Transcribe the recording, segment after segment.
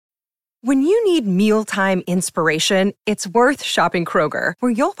When you need mealtime inspiration, it's worth shopping Kroger,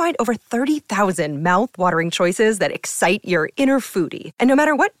 where you'll find over 30,000 mouth-watering choices that excite your inner foodie. And no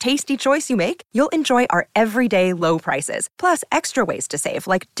matter what tasty choice you make, you'll enjoy our everyday low prices, plus extra ways to save,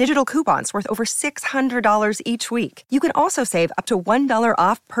 like digital coupons worth over $600 each week. You can also save up to $1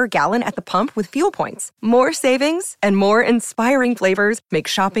 off per gallon at the pump with fuel points. More savings and more inspiring flavors make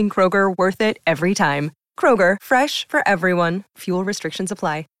shopping Kroger worth it every time. Kroger, fresh for everyone. Fuel restrictions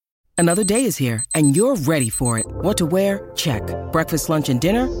apply. Another day is here, and you're ready for it. What to wear? Check. Breakfast, lunch, and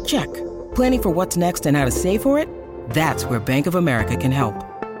dinner? Check. Planning for what's next and how to save for it? That's where Bank of America can help.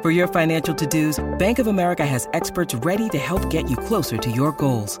 For your financial to-dos, Bank of America has experts ready to help get you closer to your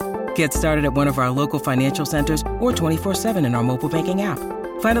goals. Get started at one of our local financial centers or 24/7 in our mobile banking app.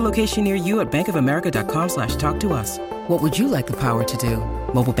 Find a location near you at bankofamerica.com/talktous. What would you like the power to do?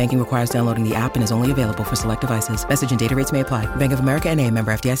 Mobile banking requires downloading the app and is only available for select devices. Message and data rates may apply. Bank of America N.A.,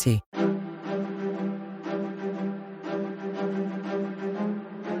 member FDIC.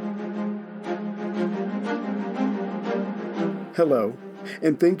 Hello,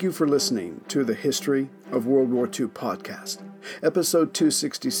 and thank you for listening to the History of World War II podcast, episode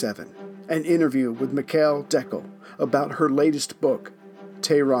 267, an interview with Mikhal Dekel about her latest book,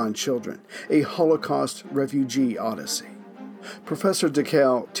 Tehran Children, a Holocaust Refugee Odyssey. Professor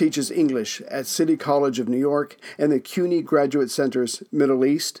Dekel teaches English at City College of New York and the CUNY Graduate Center's Middle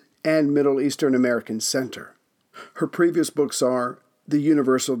East and Middle Eastern American Center. Her previous books are The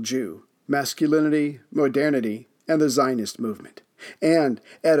Universal Jew, Masculinity, Modernity, and the Zionist Movement, and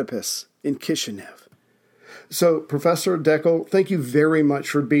Oedipus in Kishinev. So, Professor Dekel, thank you very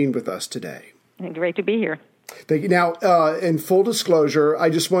much for being with us today. Great to be here. Thank you. Now, in full disclosure, I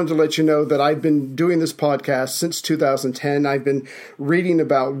just wanted to let you know that I've been doing this podcast since 2010. I've been reading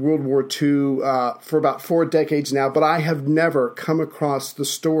about World War II for about 4 decades now, but I have never come across the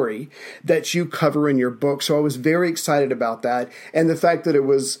story that you cover in your book. So I was very excited about that. And the fact that it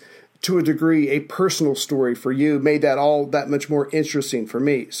was, to a degree, a personal story for you made that all that much more interesting for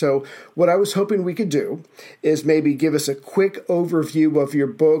me. So what I was hoping we could do is maybe give us a quick overview of your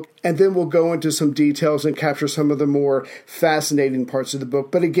book, and then we'll go into some details and capture some of the more fascinating parts of the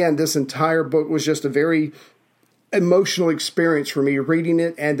book. But again, this entire book was just a very emotional experience for me reading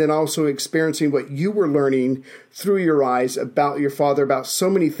it, and then also experiencing what you were learning through your eyes about your father, about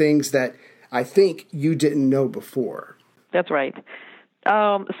so many things that I think you didn't know before. That's right.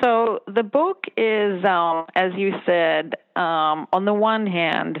 So the book is, as you said, on the one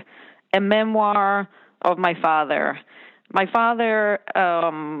hand, a memoir of my father. My father,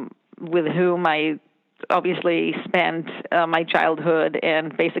 with whom I obviously spent my childhood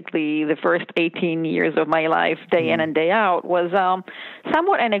and basically the first 18 years of my life, day in and day out, was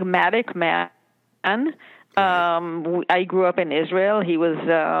somewhat enigmatic man. I grew up in Israel. He was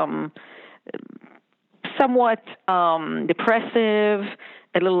somewhat depressive,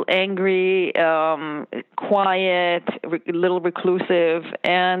 a little angry, quiet, a little reclusive,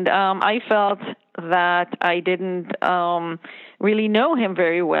 and I felt that I didn't really know him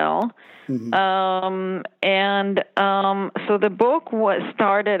very well. Mm-hmm. So the book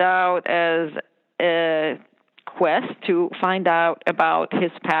started out as a quest to find out about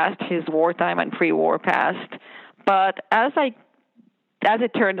his past, his wartime and pre-war past. But as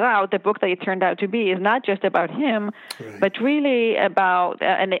it turns out, the book that it turned out to be is not just about him, right, but really about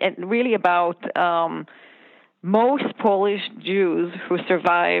most Polish Jews who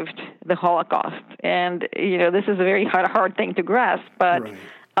survived the Holocaust. And this is a very hard thing to grasp, but right,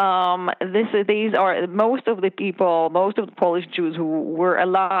 these are most of the Polish Jews who were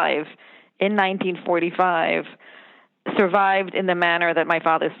alive in 1945 survived in the manner that my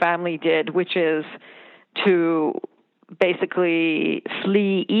father's family did, which is to basically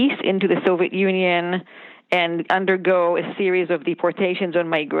flee east into the Soviet Union and undergo a series of deportations and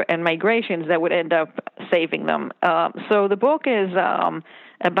migrations that would end up saving them. So the book is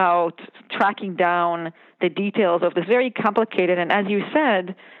about tracking down the details of this very complicated and, as you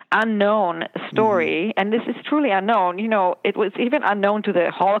said, unknown story. Mm-hmm. And this is truly unknown. It was even unknown to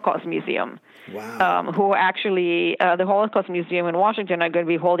the Holocaust Museum. Wow. Who actually, the Holocaust Museum in Washington are going to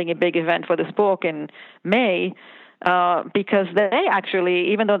be holding a big event for this book in May. Because they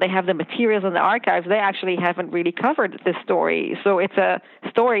actually, even though they have the materials in the archives, they actually haven't really covered this story. So it's a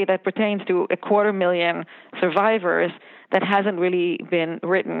story that pertains to 250,000 survivors that hasn't really been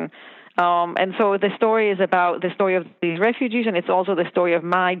written. And so the story is about the story of these refugees, and it's also the story of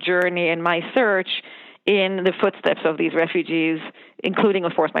my journey and my search in the footsteps of these refugees, including,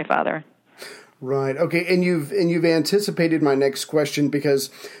 of course, my father. Right. Okay. And you've anticipated my next question,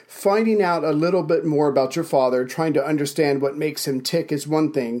 because finding out a little bit more about your father, trying to understand what makes him tick is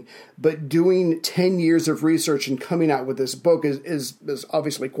one thing, but doing 10 years of research and coming out with this book is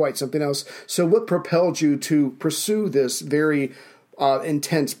obviously quite something else. So what propelled you to pursue this very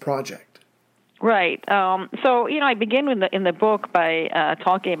intense project? Right. So, I begin in the book by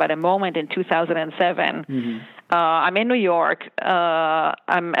talking about a moment in 2007. Mm-hmm. I'm in New York.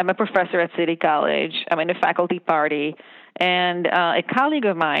 I'm a professor at City College. I'm in a faculty party. And a colleague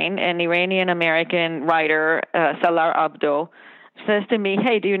of mine, an Iranian-American writer, Salar Abdo, says to me,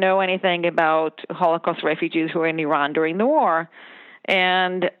 "Hey, do you know anything about Holocaust refugees who were in Iran during the war?"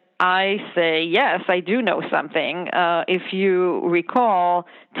 And I say, yes, I do know something. If you recall,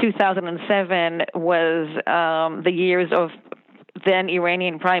 2007 was the years of then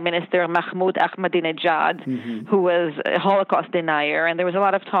Iranian Prime Minister Mahmoud Ahmadinejad, mm-hmm. who was a Holocaust denier. And there was a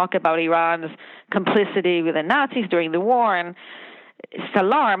lot of talk about Iran's complicity with the Nazis during the war. And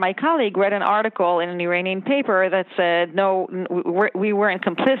Salar, my colleague, read an article in an Iranian paper that said, no, we weren't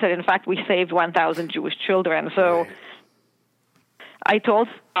complicit. In fact, we saved 1,000 Jewish children. So I told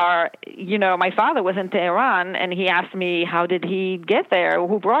Salar, my father was in Tehran, and he asked me, how did he get there?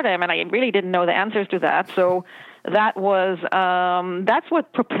 Who brought him? And I really didn't know the answers to that. So that was that's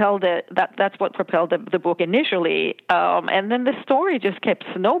what propelled it. That's what propelled the book initially, and then the story just kept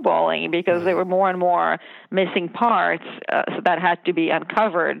snowballing because there were more and more missing parts that had to be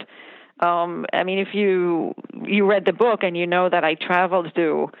uncovered. If you read the book and you know that I traveled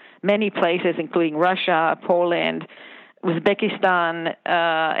to many places, including Russia, Poland, Uzbekistan,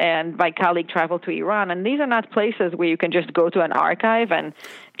 and my colleague traveled to Iran. And these are not places where you can just go to an archive and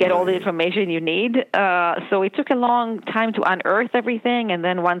get all the information you need. So it took a long time to unearth everything. And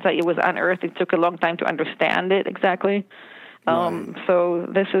then once it was unearthed, it took a long time to understand it exactly. So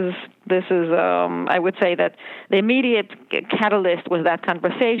this is I would say that the immediate catalyst was that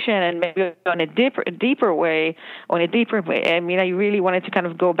conversation, and maybe on a deeper way. I really wanted to kind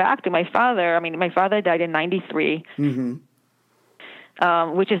of go back to my father. My father died in 93, mm-hmm.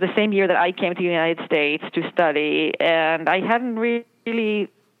 Which is the same year that I came to the United States to study, and I hadn't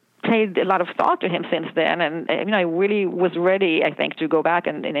really paid a lot of thought to him since then, and I really was ready, I think, to go back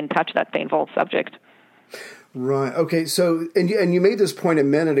and touch that painful subject. Right. Okay. So, and you made this point a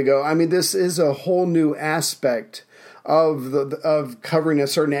minute ago. This is a whole new aspect of covering a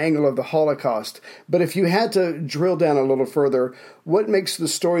certain angle of the Holocaust. But if you had to drill down a little further, what makes the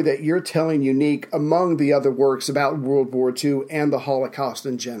story that you're telling unique among the other works about World War II and the Holocaust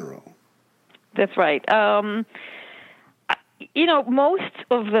in general? That's right. Most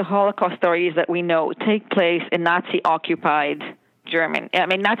of the Holocaust stories that we know take place in Nazi-occupied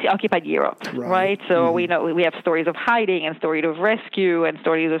Nazi-occupied Europe, right? So mm-hmm. we have stories of hiding and stories of rescue and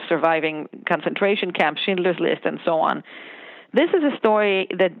stories of surviving concentration camps, Schindler's List, and so on. This is a story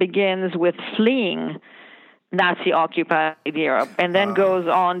that begins with fleeing Nazi-occupied Europe and then goes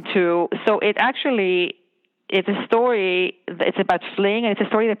on to, so it's a story, it's about fleeing, and it's a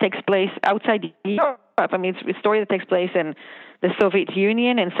story that takes place outside Europe. It's a story that takes place in the Soviet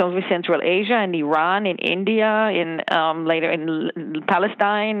Union, in Soviet Central Asia, in Iran, in India, later in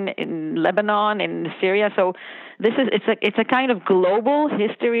Palestine, in Lebanon, in Syria. So it's a kind of global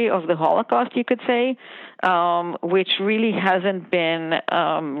history of the Holocaust, you could say, which really hasn't been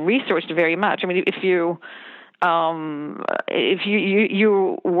researched very much. If you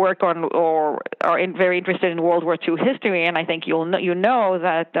work on or are very interested in World War II history, and I think you know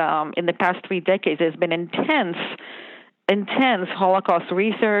that in the past 3 decades there's been intense Holocaust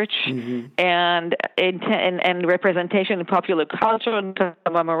research mm-hmm. and representation in popular culture and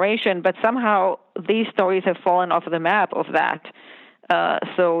commemoration, but somehow these stories have fallen off the map of that.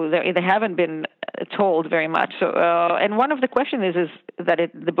 So they haven't been told very much. So, and one of the questions is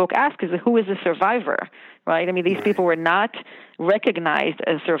that the book asks is, who is the survivor, right? These people were not recognized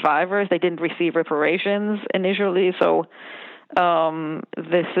as survivors. They didn't receive reparations initially. So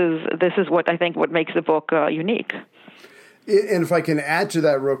this is what I think what makes the book unique. And if I can add to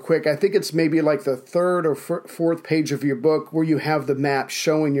that real quick, I think it's maybe like the 3rd or 4th page of your book where you have the map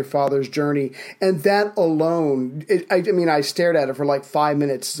showing your father's journey. And that alone, I stared at it for like 5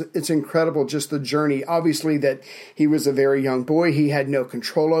 minutes. It's incredible, just the journey. Obviously that he was a very young boy. He had no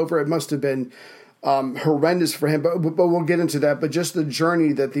control over it. It must have been horrendous for him, but we'll get into that. But just the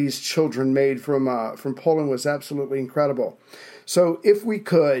journey that these children made from Poland was absolutely incredible. So if we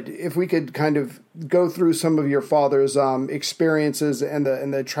could kind of go through some of your father's experiences and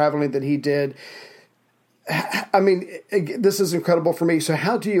the traveling that he did. This is incredible for me. So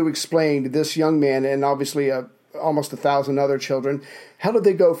how do you explain this young man, and obviously a almost 1,000 other children. How did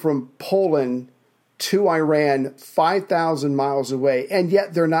they go from Poland to Iran, 5,000 miles away, and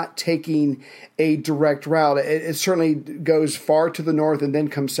yet they're not taking a direct route? It certainly goes far to the north and then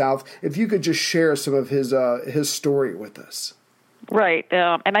comes south. If you could just share some of his story with us. Right,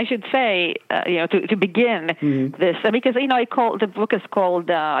 and I should say, to begin this, because the book is called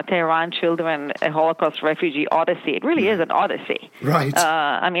 "Tehran Children: A Holocaust Refugee Odyssey." It really is an odyssey. Right.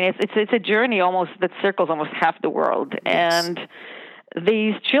 It's a journey that circles almost half the world, Yes. and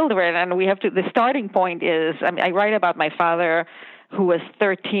these children, and the starting point is, I write about my father, who was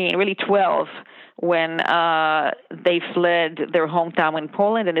 13, really 12, when they fled their hometown in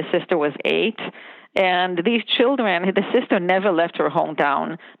Poland, and his sister was 8. And these children, the sister never left her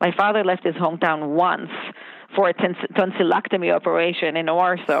hometown. My father left his hometown once for a tonsillectomy operation in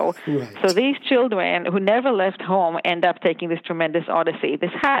Warsaw. Right. So these children who never left home end up taking this tremendous odyssey.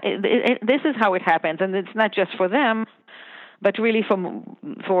 This is how it happens, and it's not just for them, but really for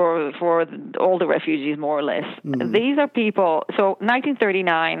all the refugees, more or less. Mm-hmm. These are people. So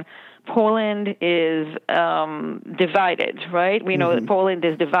 1939. Poland is divided, right? We know that Poland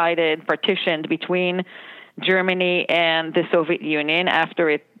is divided, partitioned between Germany and the Soviet Union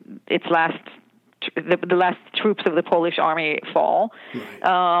after the last troops of the Polish army fall. Right.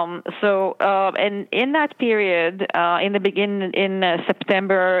 And in that period, in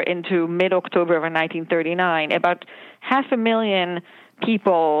September into mid-October of 1939, about 500,000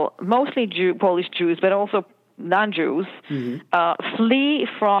 people, mostly Polish Jews, but also non-Jews, flee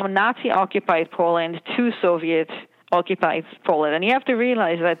from Nazi-occupied Poland to Soviet-occupied Poland. And you have to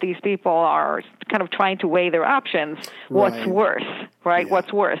realize that these people are kind of trying to weigh their options. What's Right. worse, right? Yeah.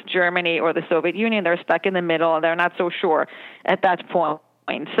 What's worse, Germany or the Soviet Union? They're stuck in the middle, and they're not so sure at that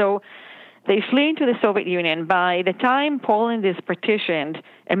point. So they flee into the Soviet Union. By the time Poland is partitioned,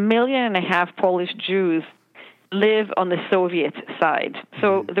 1.5 million Polish Jews live on the Soviet side.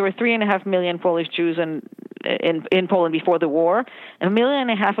 So there were 3.5 million Polish Jews in Poland before the war. 1.5 million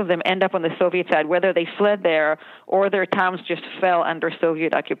of them end up on the Soviet side, whether they fled there or their towns just fell under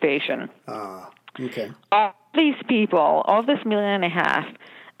Soviet occupation. Okay. Of these people, of this 1.5 million,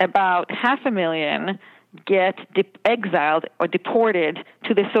 about 500,000 get exiled or deported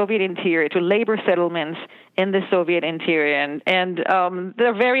to the Soviet interior, to labor settlements in the Soviet interior. And there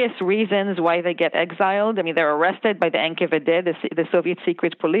are various reasons why they get exiled. I mean, they're arrested by the NKVD, the Soviet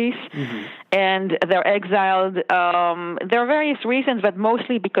secret police, and they're exiled. There are various reasons, but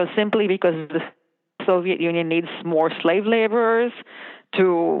mostly because the Soviet Union needs more slave laborers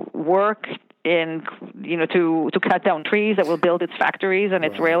to work to cut down trees that will build its factories and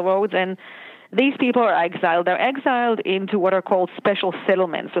its railroads. And these people are exiled. They're exiled into what are called special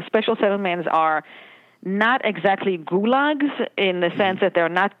settlements. So special settlements are not exactly gulags in the sense that they're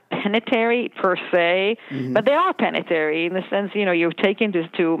not penitentiary per se, but they are penitentiary in the sense, you're taken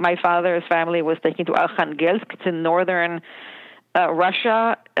to my father's family was taken to Arkhangelsk. It's in northern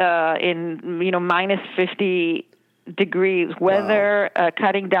Russia in, minus 50 degrees weather,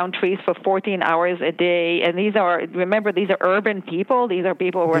 cutting down trees for 14 hours a day. And these are urban people. These are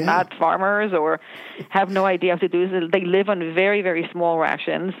people who are not farmers or have no idea how to do this. They live on very, very small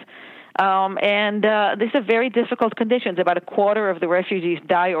rations. And these are very difficult conditions. About a quarter of the refugees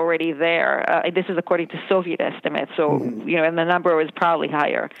die already there. This is according to Soviet estimates. So, and the number is probably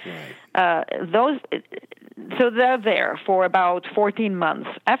higher. Right. So they're there for about 14 months.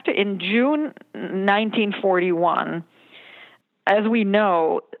 In June 1941, as we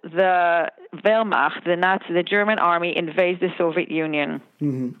know, the Wehrmacht, the German army, invades the Soviet Union.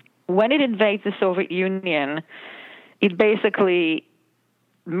 When it invades the Soviet Union, it basically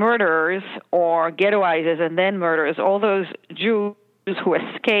murders or ghettoizes and then murders all those Jews who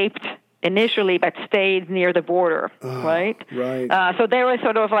escaped initially but stayed near the border, right? Right. So they were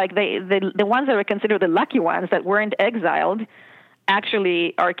sort of like the ones that were considered the lucky ones that weren't exiled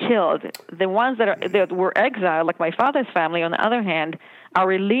actually are killed. The ones that were exiled, like my father's family, on the other hand, are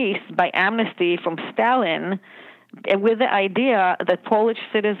released by amnesty from Stalin with the idea that Polish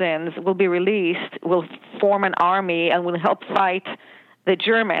citizens will be released, will form an army, and will help fight the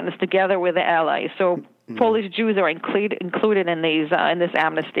Germans together with the Allies. So Polish Jews are included in this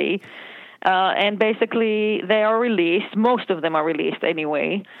amnesty. And basically, they are released. Most of them are released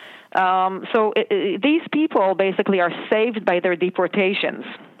anyway. So these people basically are saved by their deportations,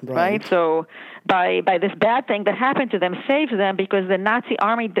 right? So by this bad thing that happened to them saves them because the Nazi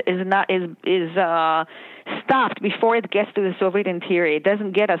army is stopped before it gets to the Soviet interior. It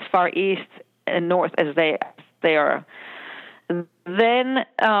doesn't get as far east and north as they are. Then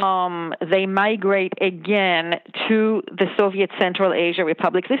they migrate again to the Soviet Central Asia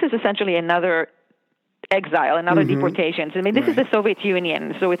republics. This is essentially another exile and other deportations. I mean, this is the Soviet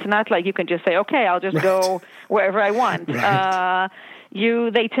Union, so it's not like you can just say, okay, I'll just go wherever I want.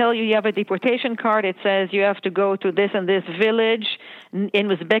 They tell you have a deportation card. It says you have to go to this and this village in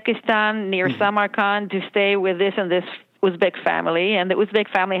Uzbekistan near Samarkand to stay with this and this Uzbek family, and the Uzbek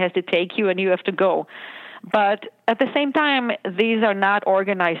family has to take you, and you have to go. But at the same time, these are not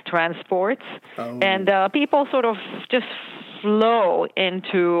organized transports, and people sort of just flow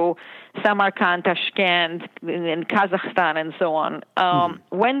into Samarkand, Tashkent, in Kazakhstan, and so on.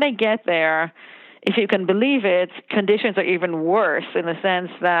 When they get there, if you can believe it, conditions are even worse in the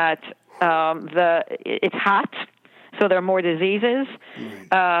sense that it's hot, so there are more diseases.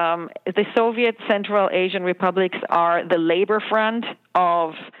 The Soviet Central Asian republics are the labor front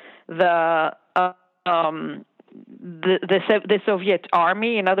of the Soviet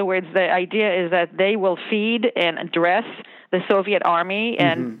army. In other words, the idea is that they will feed and dress the Soviet army,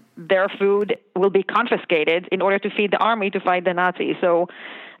 and their food will be confiscated in order to feed the army to fight the Nazis. So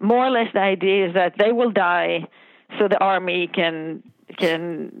more or less the idea is that they will die so the army can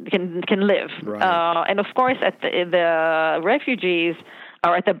live. Right. And of course, the refugees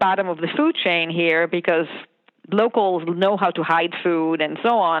are at the bottom of the food chain here because locals know how to hide food and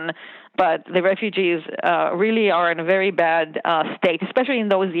so on. But the refugees really are in a very bad state, especially in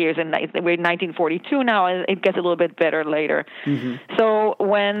those years. We're in 1942 now, and it gets a little bit better later. So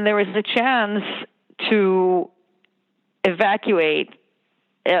when there was a chance to evacuate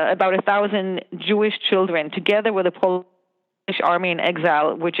about 1,000 Jewish children together with the Polish army in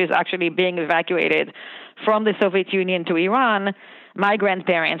exile, which is actually being evacuated from the Soviet Union to Iran, my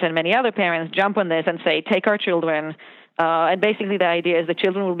grandparents and many other parents jump on this and say, take our children. And basically the idea is the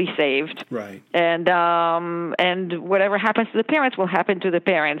children will be saved. Right. And whatever happens to the parents will happen to the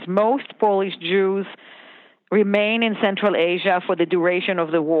parents. Most Polish Jews remain in Central Asia for the duration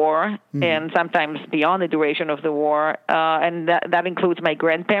of the war, and sometimes beyond the duration of the war. And that includes my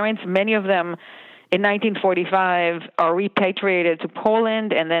grandparents. Many of them in 1945 are repatriated to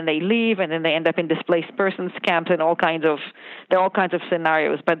Poland, and then they leave, and then they end up in displaced persons camps and there are all kinds of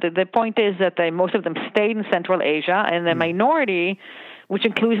scenarios. But the point is that most of them stayed in Central Asia, and the minority, which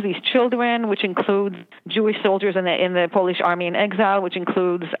includes these children, which includes Jewish soldiers in the Polish army in exile, which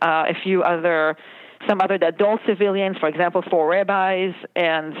includes some other adult civilians, for example, 4 rabbis,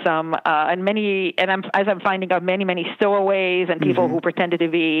 and as I'm finding out, many stowaways and people who pretended to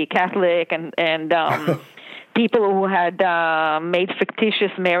be Catholic and people who had made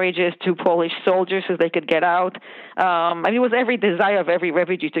fictitious marriages to Polish soldiers so they could get out. It was every desire of every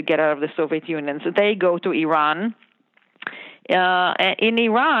refugee to get out of the Soviet Union. So they go to Iran. In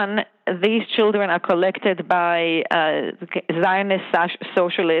Iran, these children are collected by Zionist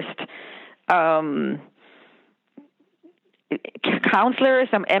socialist counselors,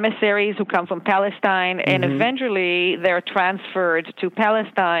 some emissaries who come from Palestine, and eventually they're transferred to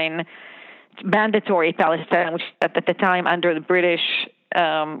Palestine, mandatory Palestine, which at the time under the British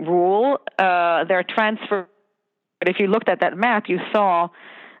rule. They're transferred. But if you looked at that map, you saw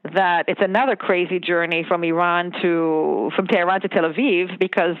that it's another crazy journey from Tehran to Tel Aviv,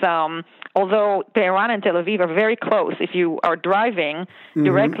 because although Tehran and Tel Aviv are very close, if you are driving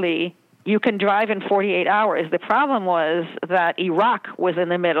directly, you can drive in 48 hours. The problem was that Iraq was in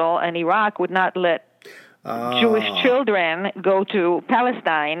the middle, and Iraq would not let Jewish children go to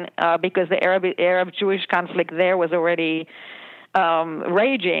Palestine because the Arab-Jewish conflict there was already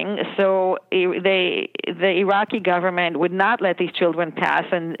raging. So the Iraqi government would not let these children pass,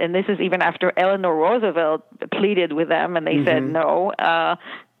 and this is even after Eleanor Roosevelt pleaded with them, and they said no.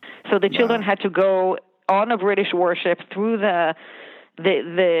 So the children had to go on a British warship through the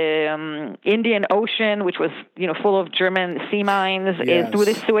Indian Ocean, which was full of German sea mines, through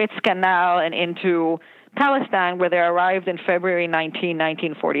the Suez Canal and into Palestine, where they arrived in February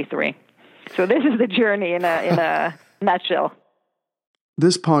 1943. So this is the journey in a nutshell.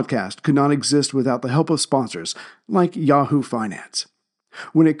 This podcast could not exist without the help of sponsors like Yahoo Finance.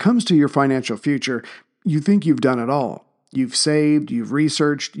 When it comes to your financial future, you think you've done it all. You've saved, you've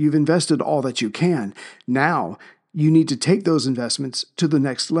researched, you've invested all that you can. Now, you need to take those investments to the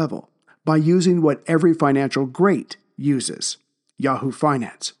next level by using what every financial great uses, Yahoo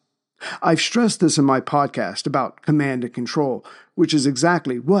Finance. I've stressed this in my podcast about command and control, which is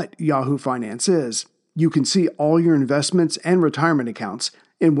exactly what Yahoo Finance is. You can see all your investments and retirement accounts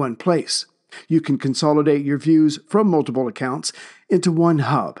in one place. You can consolidate your views from multiple accounts into one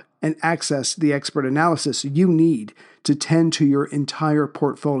hub and access the expert analysis you need to tend to your entire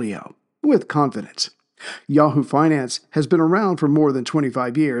portfolio with confidence. Yahoo Finance has been around for more than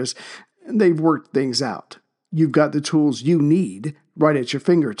 25 years, and they've worked things out. You've got the tools you need right at your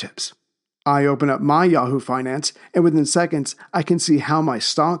fingertips. I open up my Yahoo Finance, and within seconds, I can see how my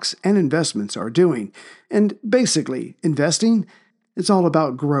stocks and investments are doing. And basically, investing, it's all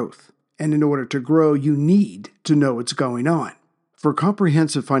about growth. And in order to grow, you need to know what's going on. For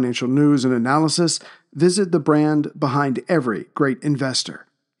comprehensive financial news and analysis, visit the brand behind every great investor,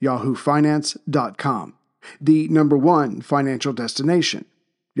 yahoofinance.com. The #1 financial destination,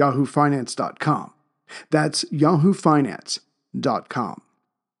 yahoofinance.com. That's yahoofinance.com.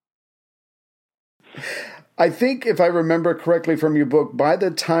 I think, if I remember correctly from your book, by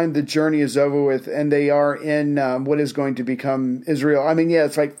the time the journey is over with and they are in what is going to become Israel, I mean, yeah,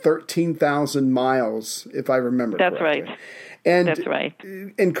 it's like 13,000 miles, if I remember correctly. That's right. And, That's right.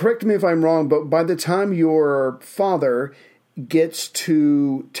 And correct me if I'm wrong, but by the time your father gets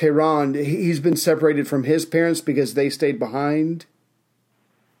to Tehran, he's been separated from his parents because they stayed behind?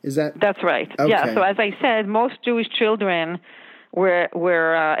 Is that? That's right. Okay. Yeah, so as I said, most Jewish children were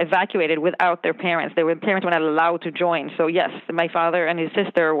evacuated without their parents. Their parents were not allowed to join. So yes, my father and his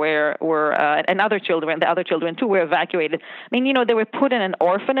sister were and the other children too were evacuated. I mean, they were put in an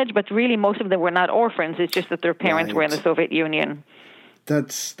orphanage, but really most of them were not orphans. It's just that their parents were in the Soviet Union.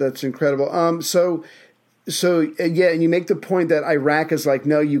 That's incredible. So yeah, and you make the point that Iraq is like,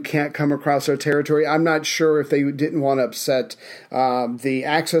 no, you can't come across our territory. I'm not sure if they didn't want to upset the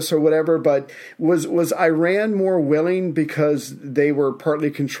access or whatever, but was Iran more willing because they were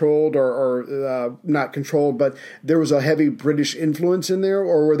partly controlled or not controlled, but there was a heavy British influence in there,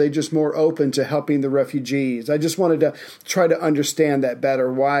 or were they just more open to helping the refugees? I just wanted to try to understand that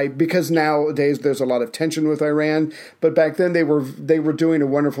better. Why? Because nowadays there's a lot of tension with Iran, but back then they were doing a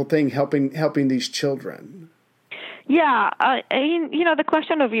wonderful thing, helping these children. Yeah, the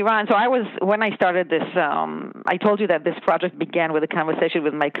question of Iran. So when I started this, I told you that this project began with a conversation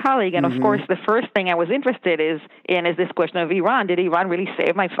with my colleague, and of course, the first thing I was interested in is this question of Iran. Did Iran really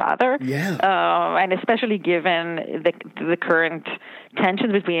save my father? Yeah. And especially given the current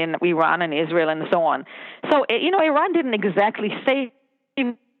tensions between Iran and Israel and so on. So Iran didn't exactly save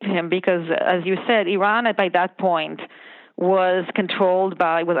him because, as you said, Iran by that point was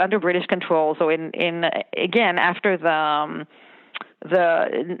under British control. So again after the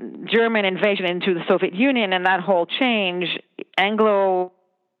German invasion into the Soviet Union and that whole change,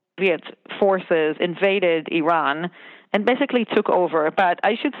 Anglo-Soviet forces invaded Iran and basically took over. But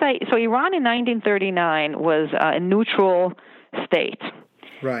I should say, so Iran in 1939 was a neutral state.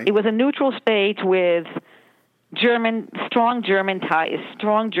 Right. It was a neutral state with strong German ties,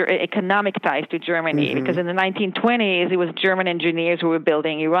 strong economic ties to Germany, because in the 1920s it was German engineers who were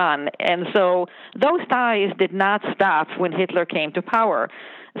building Iran, and so those ties did not stop when Hitler came to power.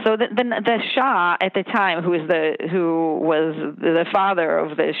 So the Shah at the time, who was the father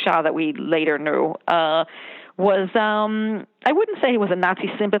of the Shah that we later knew, was I wouldn't say he was a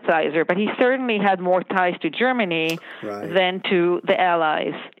Nazi sympathizer, but he certainly had more ties to Germany than to the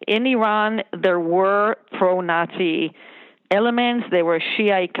Allies. In Iran, there were pro-Nazi elements. There were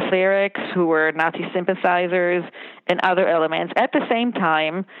Shiite clerics who were Nazi sympathizers and other elements. At the same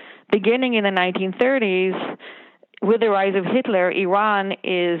time, beginning in the 1930s, with the rise of Hitler, Iran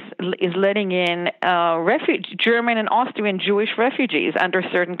is letting in German and Austrian Jewish refugees under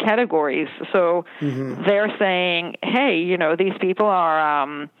certain categories. So they're saying, hey, these people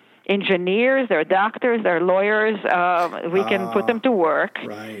are engineers, they're doctors, they're lawyers. We can put them to work,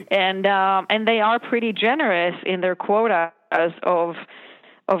 and they are pretty generous in their quotas of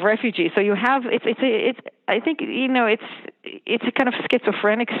refugees. So you have I think it's a kind of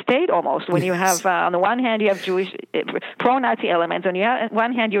schizophrenic state almost when you have on the one hand you have Jewish pro-Nazi elements, on the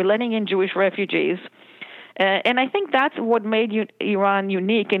one hand you're letting in Jewish refugees, and I think that's what made Iran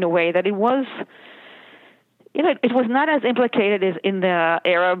unique in a way that it was. It was not as implicated as in the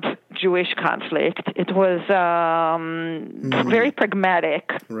Arab-Jewish conflict. It was very pragmatic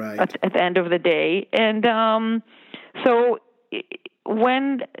at the end of the day, and so.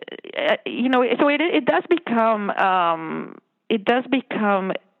 When so it does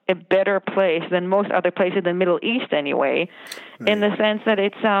become a better place than most other places in the Middle East anyway, in the sense that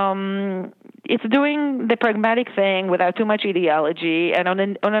it's doing the pragmatic thing without too much ideology, and on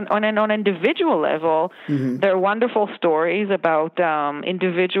an individual level, there are wonderful stories about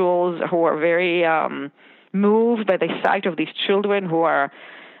individuals who are very moved by the sight of these children who are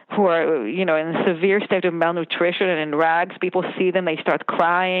in a severe state of malnutrition and in rags. People see them, they start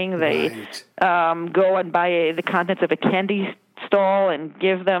crying. They go and buy the contents of a candy stall and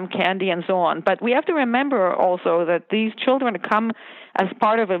give them candy and so on. But we have to remember also that these children come as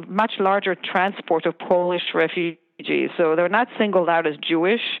part of a much larger transport of Polish refugees. So they're not singled out as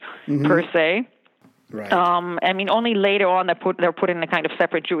Jewish per se. Right. I mean, only later on they're put in a kind of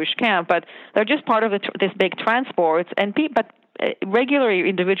separate Jewish camp, but they're just part of this big transport. And but regular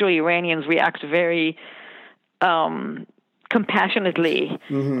individual Iranians react very compassionately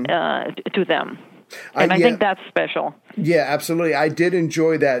to them. And I think that's special. Yeah, absolutely. I did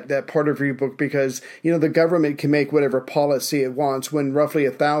enjoy that part of your book because, the government can make whatever policy it wants when roughly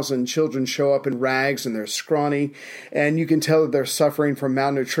 1,000 children show up in rags and they're scrawny, and you can tell that they're suffering from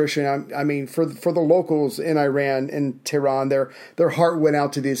malnutrition. I mean, for the locals in Iran and Tehran, their heart went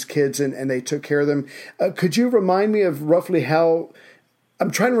out to these kids and they took care of them. Could you remind me of roughly how...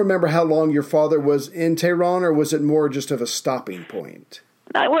 I'm trying to remember how long your father was in Tehran, or was it more just of a stopping point?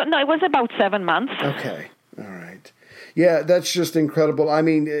 No, it was about 7 months. Okay. All right. Yeah, that's just incredible. I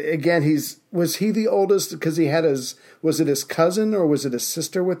mean, again, was he the oldest because he had was it his cousin or was it his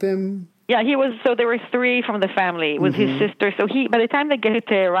sister with him? Yeah, he was. So there were 3 from the family. It was his sister. So by the time they get to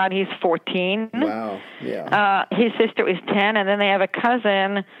Tehran, he's 14. Wow. Yeah. His sister is 10, and then they have a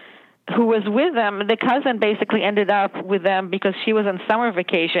cousin who was with them. The cousin basically ended up with them because she was on summer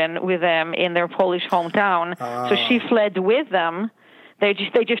vacation with them in their Polish hometown. So she fled with them. They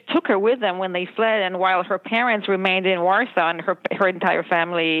just took her with them when they fled, and while her parents remained in Warsaw, and her entire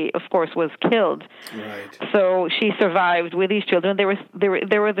family, of course, was killed. Right. So she survived with these children. There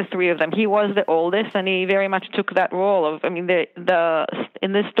were the 3 of them. He was the oldest, and he very much took that role of. I mean,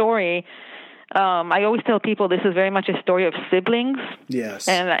 in this story, I always tell people this is very much a story of siblings. Yes.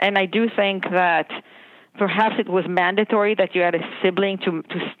 And I do think that perhaps it was mandatory that you had a sibling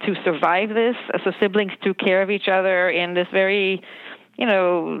to survive this. So siblings took care of each other in this very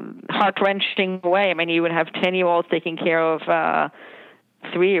heart-wrenching way. I mean, you would have 10-year-olds taking care of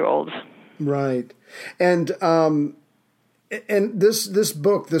 3-year-olds. Right. And this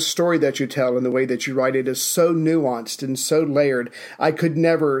book, this story that you tell and the way that you write it is so nuanced and so layered. I could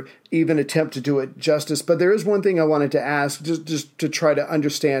never even attempt to do it justice. But there is one thing I wanted to ask, just to try to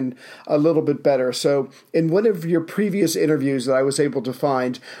understand a little bit better. So in one of your previous interviews that I was able to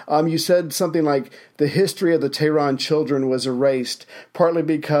find, you said something like the history of the Tehran Children was erased, partly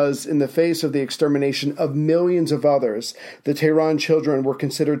because in the face of the extermination of millions of others, the Tehran Children were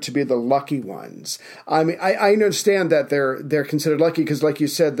considered to be the lucky ones. I mean, I understand that they're considered lucky because, like you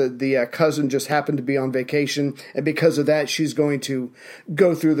said, the cousin just happened to be on vacation, and because of that, she's going to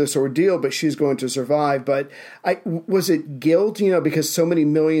go through this ordeal, but she's going to survive. But was it guilt, because so many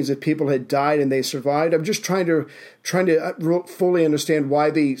millions of people had died and they survived? I'm just trying to fully understand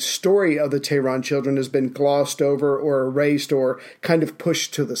why the story of the Tehran Children has been glossed over or erased or kind of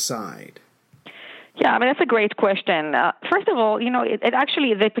pushed to the side. Yeah, I mean, that's a great question. First of all, it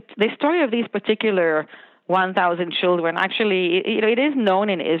actually, the story of these particular 1,000 children, actually, it is known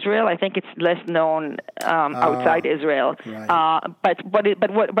in Israel. I think it's less known outside Israel. Right.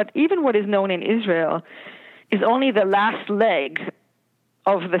 But even what is known in Israel is only the last leg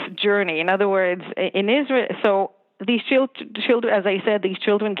of this journey. In other words, in Israel, so these children, as I said, these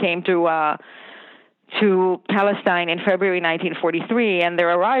children came to Palestine in February 1943, and their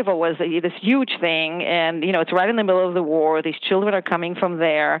arrival was this huge thing. And it's right in the middle of the war. These children are coming from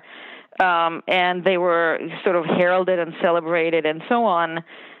there. And they were sort of heralded and celebrated and so on.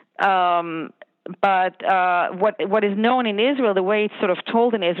 But what is known in Israel, the way it's sort of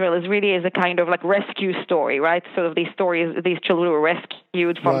told in Israel, is really as a kind of like rescue story, right? Sort of these children were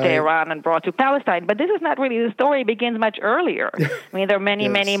rescued from Right. Tehran and brought to Palestine. But this is not really, the story begins much earlier. I mean, there are many,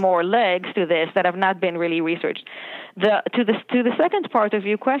 Yes. many more legs to this that have not been really researched. To the second part of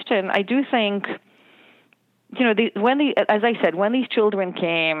your question, I do think, as I said, when these children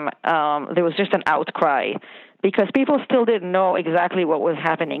came, there was just an outcry because people still didn't know exactly what was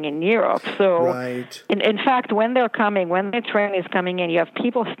happening in Europe. So, Right. in fact, when the train is coming in, you have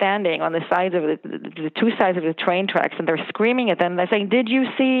people standing on the sides of the 2 sides of the train tracks, and they're screaming at them. They're saying, "Did you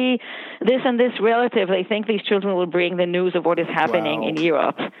see this and this relative?" They think these children will bring the news of what is happening Wow. in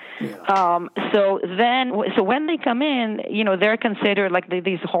Europe. Yeah. So when they come in, they're considered like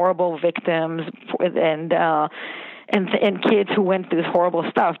these horrible victims and kids who went through this horrible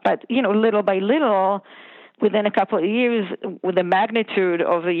stuff. But little by little, within a couple of years, with the magnitude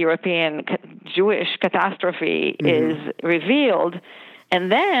of the European Jewish catastrophe is revealed.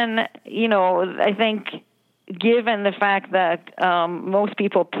 And then, I think, given the fact that most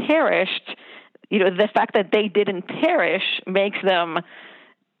people perished, the fact that they didn't perish makes them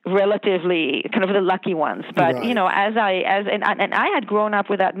relatively kind of the lucky ones. But, Right. and I had grown up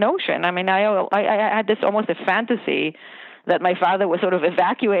with that notion. I mean, I had this almost a fantasy that my father was sort of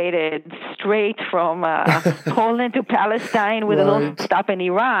evacuated straight from Poland to Palestine with a little Right. stop in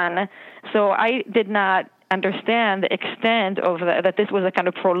Iran. So I did not understand the extent of that this was a kind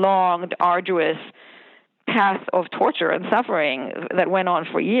of prolonged, arduous path of torture and suffering that went on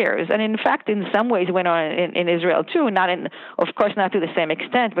for years, and in fact, in some ways, went on in Israel too. Of course, not to the same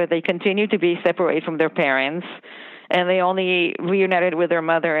extent, but they continued to be separated from their parents, and they only reunited with their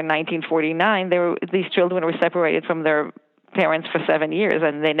mother in 1949. These children were separated from their parents for 7 years,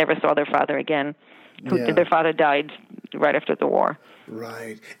 and they never saw their father again. Their father died right after the war.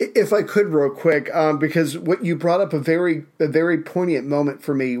 Right. If I could real quick, because what you brought up a very poignant moment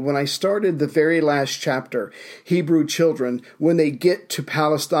for me. When I started the very last chapter, Hebrew Children, when they get to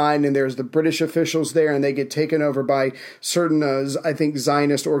Palestine and there's the British officials there and they get taken over by certain, I think,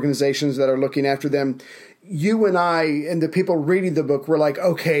 Zionist organizations that are looking after them, you and I and the people reading the book were like,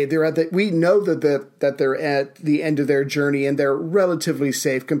 okay, we know that they're at the end of their journey and they're relatively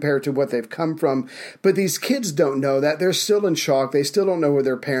safe compared to what they've come from. But these kids don't know that. They're still in shock. They still don't know where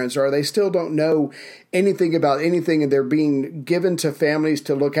their parents are. They still don't know anything about anything, and they're being given to families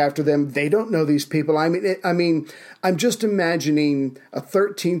to look after them. They don't know these people. I mean, I'm just imagining a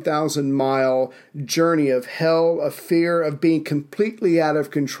 13,000-mile journey of hell, of fear, of being completely out of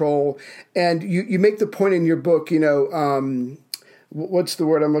control. And you make the point in your book, what's the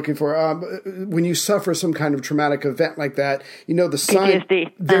word I'm looking for? When you suffer some kind of traumatic event like that, the science.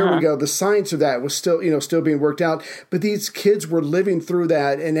 There we go. The science of that was still being worked out. But these kids were living through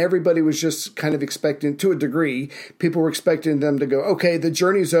that, and everybody was just kind of expecting, to a degree, people were expecting them to go, okay, the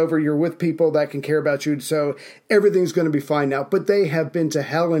journey's over. You're with people that can care about you, so everything's going to be fine now. But they have been to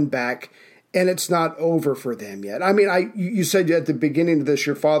hell and back. And it's not over for them yet. I mean, you said at the beginning of this,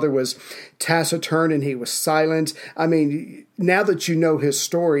 your father was taciturn and he was silent. I mean, now that you know his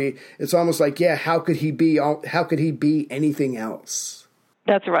story, it's almost like, yeah, how could he be anything else?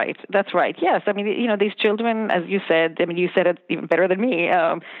 That's right. Yes. I mean, these children, as you said, you said it even better than me.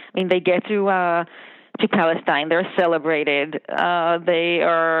 They get to Palestine. They're celebrated. They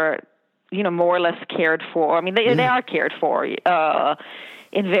are, more or less cared for. I mean, they are cared for.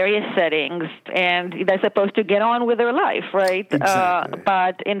 In various settings, and they're supposed to get on with their life, right? Exactly.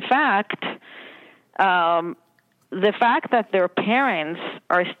 But in fact, the fact that their parents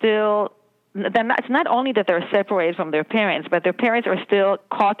are still, it's not only that they're separated from their parents, but their parents are still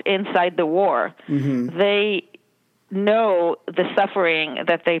caught inside the war. Mm-hmm. They know the suffering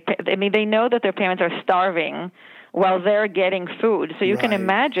that they know that their parents are starving while they're getting food. So you can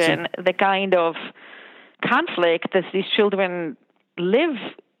imagine the kind of conflict that these children live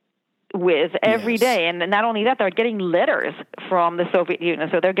with every day. And not only that, they're getting letters from the Soviet Union.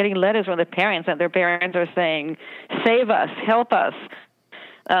 So they're getting letters from their parents, and their parents are saying, save us, help us,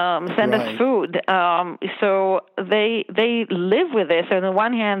 send us food. So they live with this. And on the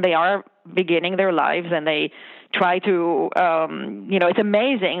one hand, they are beginning their lives, and they try to, it's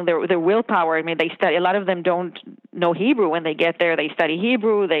amazing, their willpower. I mean, they study. A lot of them don't know Hebrew when they get there. They study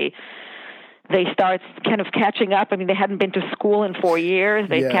Hebrew. They start kind of catching up. I mean, they hadn't been to school in 4 years.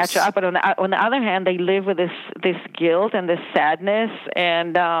 They catch up. But on the other hand, they live with this guilt and this sadness,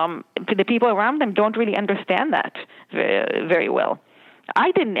 and the people around them don't really understand that very well.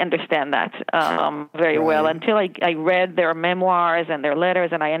 I didn't understand that very well until I read their memoirs and their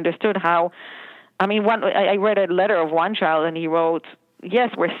letters, and I understood how. I mean, I read a letter of one child, and he wrote, "Yes,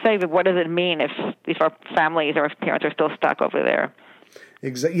 we're safe. But what does it mean if our families or our parents are still stuck over there?"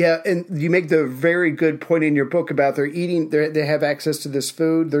 Exactly. Yeah, and you make the very good point in your book about they're eating. They have access to this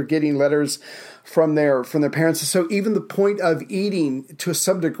food. They're getting letters from their parents. So even the point of eating, to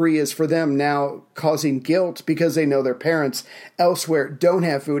some degree, is for them now causing guilt because they know their parents elsewhere don't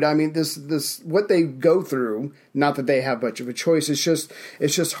have food. I mean, this what they go through. Not that they have much of a choice. It's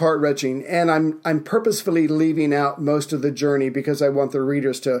just heart-wrenching. And I'm purposefully leaving out most of the journey because I want the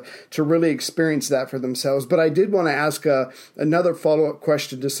readers to really experience that for themselves. But I did want to ask another follow-up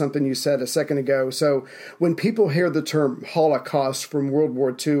question to something you said a second ago. So when people hear the term Holocaust from World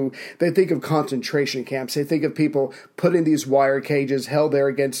War II, they think of concentration camps. They think of people put in these wire cages, held there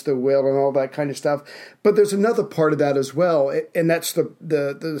against the will, and all that kind of stuff. But there's another part of that as well, and that's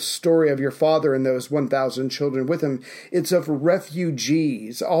the story of your father and those 1,000 children with him. It's of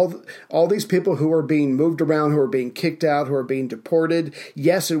refugees, all these people who are being moved around, who are being kicked out, who are being deported.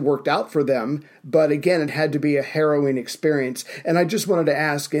 Yes, it worked out for them, but again, it had to be a harrowing experience. And I just wanted to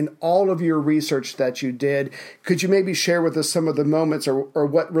ask, in all of your research that you did, could you maybe share with us some of the moments or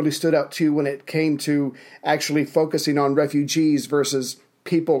what really stood out to you when it came to actually focusing on refugees versus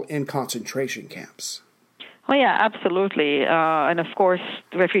people in concentration camps? Well, yeah, absolutely. And of course,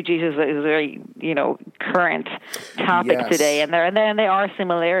 refugees is a very, current topic today. And there are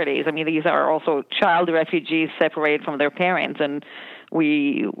similarities. I mean, these are also child refugees separated from their parents. And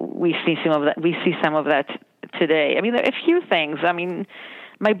we see some of that. We see some of that today. I mean, there are a few things. I mean,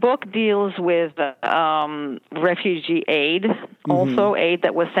 My book deals with refugee aid, also aid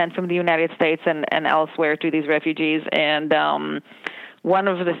that was sent from the United States and elsewhere to these refugees. And one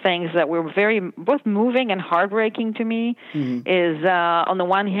of the things that were both moving and heartbreaking to me is, on the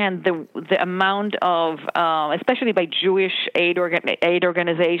one hand, the amount of, especially by Jewish aid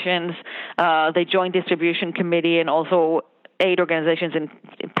organizations, the Joint Distribution Committee, and also aid organizations in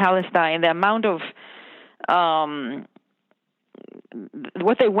Palestine, the amount of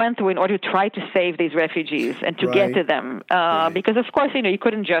what they went through in order to try to save these refugees and to get to them. Because, of course, you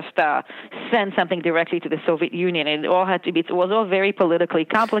couldn't just send something directly to the Soviet Union. It all had to be, it was all very politically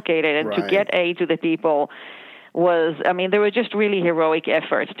complicated. And to get aid to the people there were just really heroic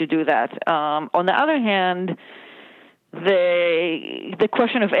efforts to do that. On the other hand, the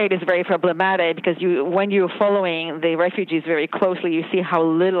question of aid is very problematic because when you're following the refugees very closely, you see how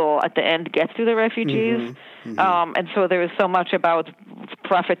little at the end gets to the refugees. And so there is so much about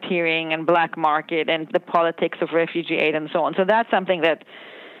profiteering and black market and the politics of refugee aid and so on. So that's something that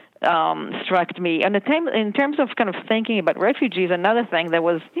struck me. And in terms of kind of thinking about refugees, another thing that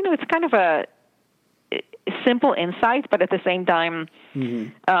was, it's kind of a simple insight, but at the same time,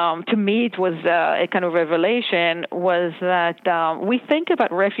 to me, it was a kind of revelation, was that we think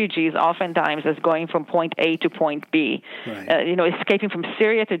about refugees oftentimes as going from point A to point B, escaping from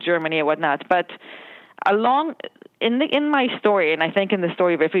Syria to Germany and whatnot. But in my story, and I think in the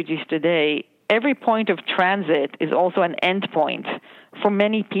story of refugees today, every point of transit is also an end point for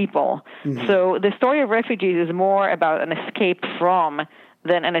many people. So the story of refugees is more about an escape from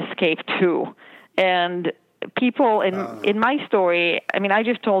than an escape to. And people in my story, I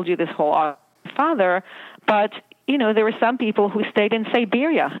just told you this whole father, but there were some people who stayed in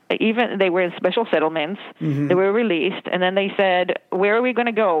Siberia. Even they were in special settlements. They were released, and then they said, "Where are we going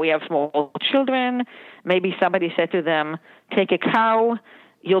to go? We have small children." Maybe somebody said to them, "Take a cow.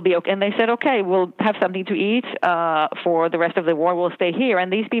 You'll be okay." And they said, "Okay, we'll have something to eat for the rest of the war. We'll stay here."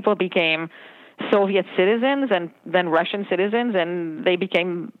 And these people became Soviet citizens and then Russian citizens, and they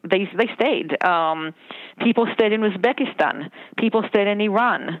stayed. People stayed in Uzbekistan. People stayed in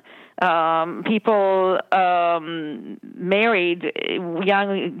Iran. People married,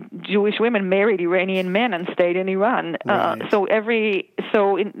 young Jewish women married Iranian men and stayed in Iran. So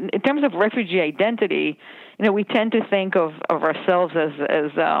in terms of refugee identity, we tend to think of ourselves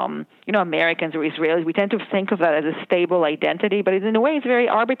as Americans or Israelis. We tend to think of that as a stable identity, but in a way it's very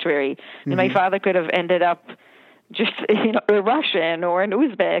arbitrary. My father could have ended up just a Russian or an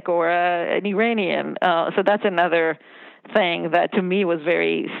Uzbek or an Iranian. So that's another thing that to me was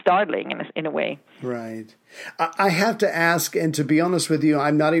very startling in a way. Right. I have to ask, and to be honest with you,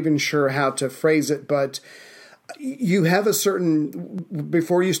 I'm not even sure how to phrase it, but you have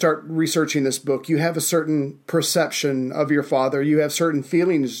before you start researching this book, you have a certain perception of your father. You have certain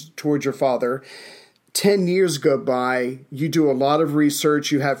feelings towards your father. 10 years go by, you do a lot of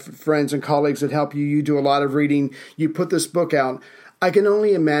research, you have friends and colleagues that help you, you do a lot of reading, you put this book out. I can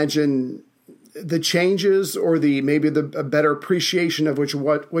only imagine the changes or a better appreciation of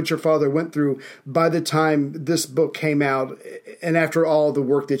what your father went through by the time this book came out and after all the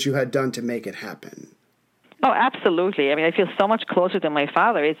work that you had done to make it happen. Oh, absolutely. I feel so much closer to my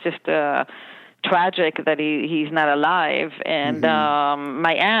father. It's just tragic that he's not alive. And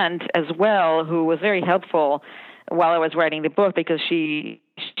my aunt as well, who was very helpful while I was writing the book because she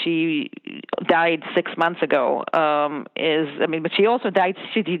died 6 months ago, but she also died,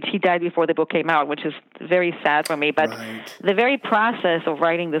 she died before the book came out, which is very sad for me. But the very process of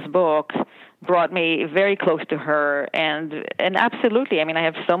writing this book brought me very close to her. And absolutely, I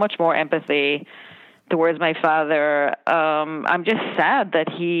have so much more empathy towards my father. I'm just sad that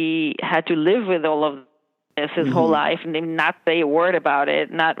he had to live with all of this his whole life and not say a word about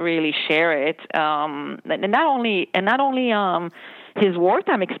it, not really share it. And not only his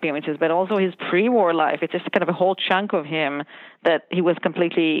wartime experiences, but also his pre-war life. It's just kind of a whole chunk of him that he was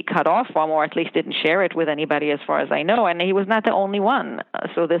completely cut off from, or at least didn't share it with anybody, as far as I know. And he was not the only one.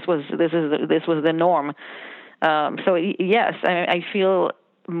 So this was the norm. So yes, I feel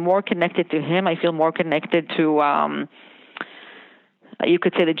more connected to him. I feel more connected to, you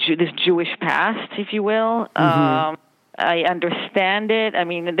could say, this Jewish past, if you will. I understand it.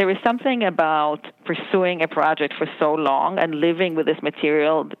 There is something about pursuing a project for so long and living with this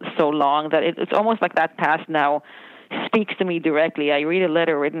material so long that it's almost like that past now speaks to me directly. I read a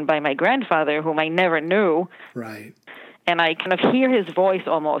letter written by my grandfather, whom I never knew. Right. And I kind of hear his voice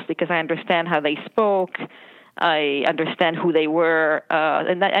almost because I understand how they spoke. I understand who they were,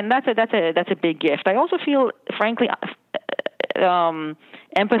 and that's a big gift. I also feel, frankly,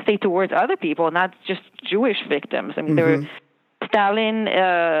 empathy towards other people, not just Jewish victims. There are Stalin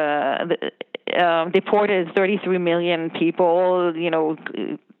deported 33 million people,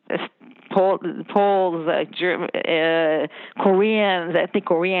 Poles, Koreans, ethnic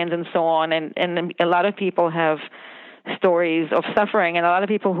Koreans, and so on. And a lot of people have stories of suffering, and a lot of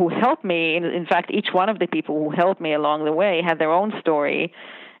people who helped me, in fact, each one of the people who helped me along the way had their own story,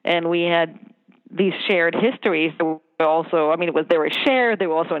 and we had these shared histories that were also, they were shared, they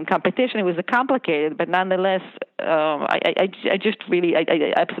were also in competition. It was complicated, but nonetheless, I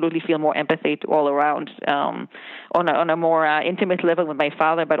absolutely feel more empathy all around, on a more intimate level with my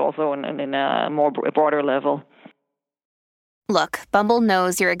father, but also in a more broader level. Look, Bumble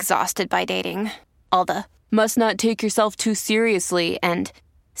knows you're exhausted by dating. All the must not take yourself too seriously, and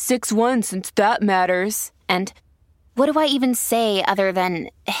 6'1" since that matters, and what do I even say other than,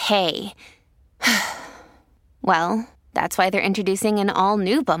 hey? Well, that's why they're introducing an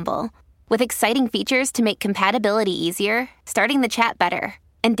all-new Bumble, with exciting features to make compatibility easier, starting the chat better,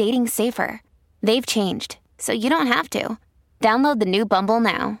 and dating safer. They've changed, so you don't have to. Download the new Bumble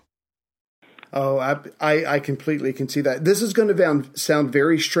now. Oh, I completely can see that. This is going to sound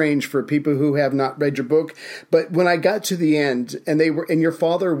very strange for people who have not read your book, but when I got to the end, and your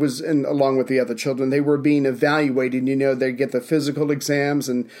father was along with the other children, they were being evaluated. They get the physical exams,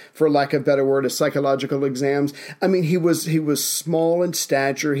 and for lack of a better word, psychological exams. He was small in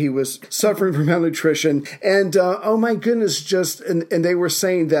stature. He was suffering from malnutrition, and oh my goodness, and they were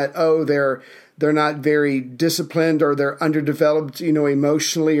saying that they're not very disciplined, or they're underdeveloped,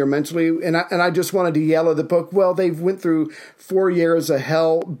 emotionally or mentally. And I just wanted to yell at the book, well, they've went through 4 years of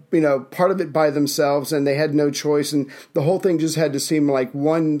hell, part of it by themselves, and they had no choice. And the whole thing just had to seem like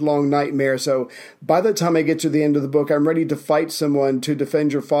one long nightmare. So by the time I get to the end of the book, I'm ready to fight someone to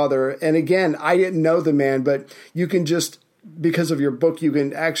defend your father. And again, I didn't know the man, but you can just, because of your book, you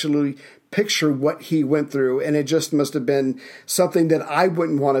can actually picture what he went through, and it just must have been something that I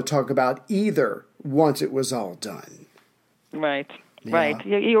wouldn't want to talk about either once it was all done. Right, yeah. Right.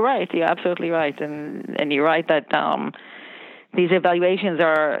 You're right. You're absolutely right, and you're right that these evaluations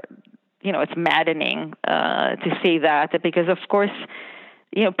are, it's maddening to see that, because of course,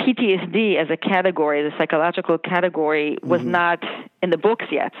 PTSD as a category, the psychological category, was not in the books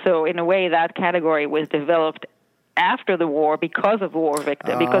yet. So in a way, that category was developed after the war because of war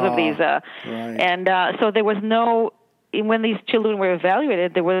victims, because of these, right. And so there was no, when these children were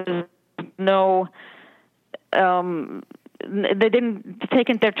evaluated, there was no, they didn't take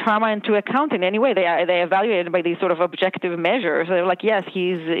their trauma into account in any way. They evaluated by these sort of objective measures. They're like, yes,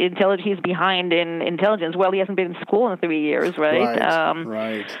 he's intelligent, he's behind in intelligence. Well, he hasn't been in school in 3 years, right?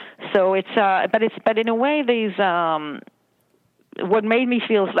 Right. So but in a way, these. What made me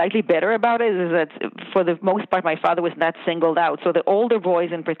feel slightly better about it is that for the most part, my father was not singled out. So the older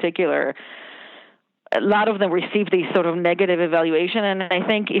boys in particular, a lot of them received these sort of negative evaluation. And I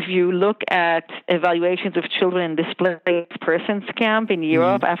think if you look at evaluations of children in displaced persons camp in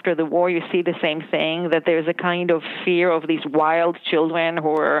Europe after the war, you see the same thing, that there's a kind of fear of these wild children who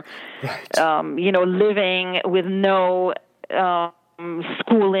are, living with no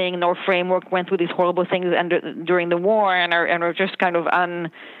schooling nor framework, went through these horrible things during the war, and are just kind of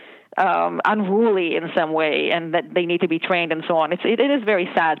unruly in some way, and that they need to be trained and so on. It is very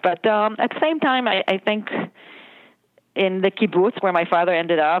sad, but at the same time, I think in the kibbutz where my father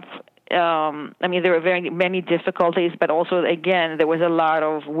ended up, there were very many difficulties, but also again there was a lot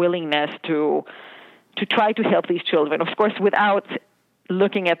of willingness to try to help these children. Of course, without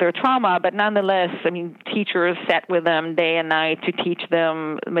looking at their trauma, but nonetheless, teachers sat with them day and night to teach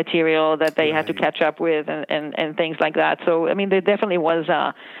them material that they had to catch up with and things like that. So, there definitely was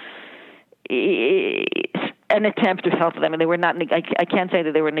an attempt to help them, and they were not, I can't say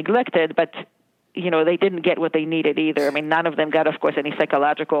that they were neglected, but, they didn't get what they needed either. None of them got, of course, any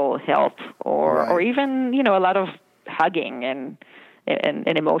psychological help or even, a lot of hugging and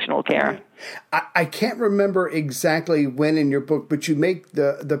emotional care. I can't remember exactly when in your book, but you make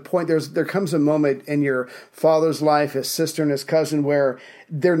the point, there comes a moment in your father's life, his sister and his cousin, where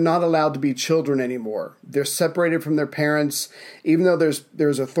they're not allowed to be children anymore. They're separated from their parents, even though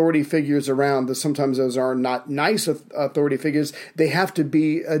there's authority figures around. Sometimes those are not nice authority figures. They have to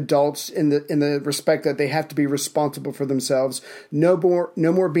be adults in the respect that they have to be responsible for themselves. No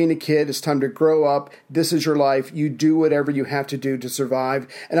more being a kid. It's time to grow up. This is your life. You do whatever you have to do to survive.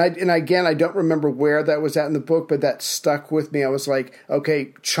 And I don't remember where that was at in the book, but that stuck with me. I was like,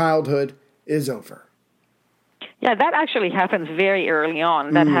 okay, childhood is over. Yeah, that actually happens very early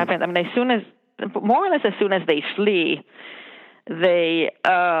on. That happens. More or less as soon as they flee, they're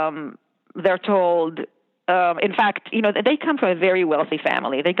told. In fact, they come from a very wealthy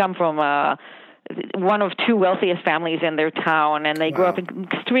family. They come from one of two wealthiest families in their town, and they grew up in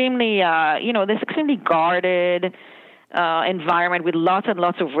extremely, this extremely guarded environment with lots and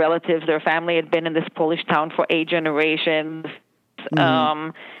lots of relatives. Their family had been in this Polish town for 8 generations,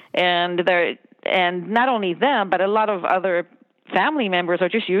 and not only them, but a lot of other family members are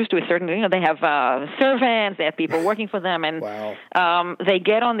just used to a certain, they have servants, they have people working for them, and they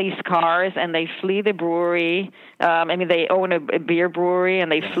get on these cars and they flee the brewery. They own a beer brewery,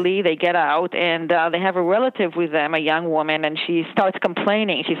 and they flee, they get out, and they have a relative with them, a young woman, and she starts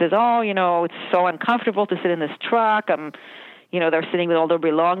complaining. She says, it's so uncomfortable to sit in this truck. They're sitting with all their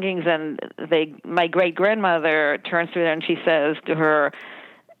belongings, and my great-grandmother turns to her and she says to her,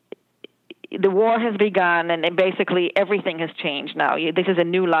 the war has begun, and basically everything has changed now. This is a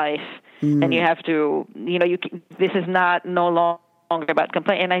new life, and you have to, this is no longer about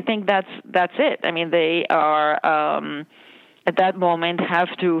complaining. And I think that's it. I mean, they are, at that moment, have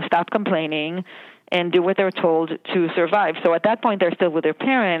to stop complaining and do what they're told to survive. So at that point, they're still with their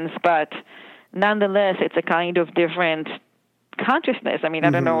parents, but nonetheless, it's a kind of different consciousness. I mean,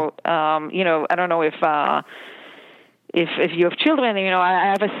 I don't know, I don't know if you have children,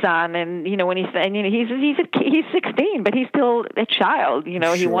 I have a son, and when he's 16, but he's still a child.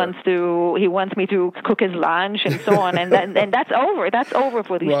 Sure. He wants me to cook his lunch and so on, and that's over. That's over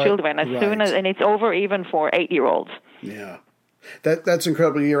for these children and it's over even for 8-year-olds. Yeah, that's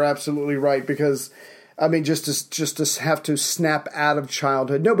incredible. You're absolutely right, because just to have to snap out of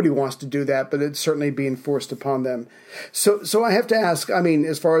childhood. Nobody wants to do that, but it's certainly being forced upon them. So I have to ask,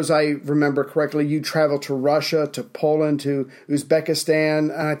 as far as I remember correctly, you traveled to Russia, to Poland, to Uzbekistan,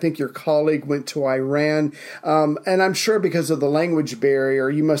 and I think your colleague went to Iran. And I'm sure because of the language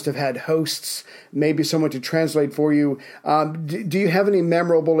barrier, you must have had hosts, maybe someone to translate for you. Do you have any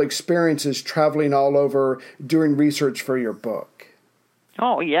memorable experiences traveling all over doing research for your book?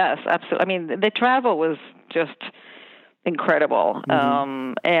 Oh, yes, absolutely. The travel was just incredible.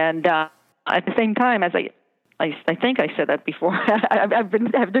 And at the same time, as I think I said that before. I've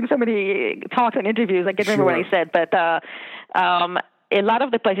done so many talks and interviews, I can't remember what I said. But a lot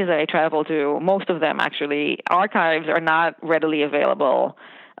of the places that I travel to, most of them actually, archives are not readily available.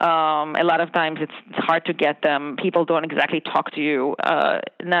 A lot of times it's hard to get them. People don't exactly talk to you.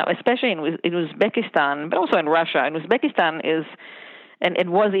 Now, especially in Uzbekistan, but also in Russia. In Uzbekistan and it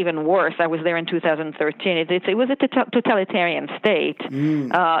was even worse. I was there in 2013. It was a totalitarian state.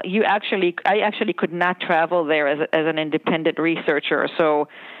 I actually could not travel there as an independent researcher, so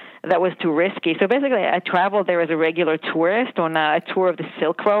that was too risky. So basically, I traveled there as a regular tourist on a tour of the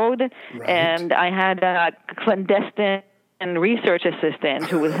Silk Road, and I had a clandestine research assistant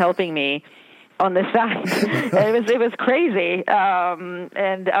who was helping me on the side. It was crazy.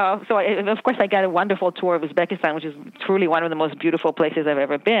 So of course I got a wonderful tour of Uzbekistan, which is truly one of the most beautiful places I've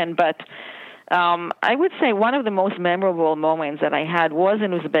ever been. But I would say one of the most memorable moments that I had was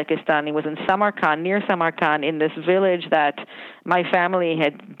in Uzbekistan. It was in Samarkand, near Samarkand, in this village that my family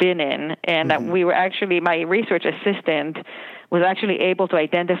had been in. And we were actually, my research assistant was actually able to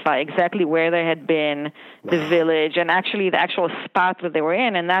identify exactly where they had been, the village, and actually the actual spot that they were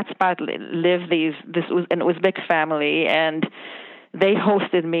in. And that spot lived this was an Uzbek family, and they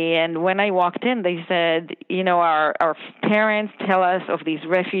hosted me. And when I walked in, they said, our parents tell us of these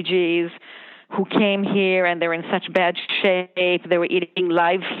refugees who came here, and they're in such bad shape. They were eating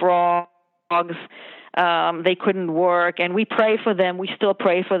live frogs. They couldn't work, and we pray for them. We still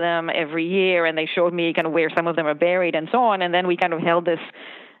pray for them every year, and they showed me kind of where some of them are buried and so on. And then we kind of held this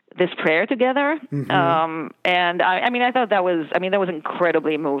prayer together. And I thought that was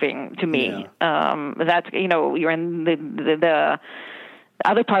incredibly moving to me. That you're in the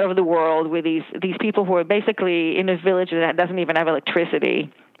other part of the world with these people who are basically in a village that doesn't even have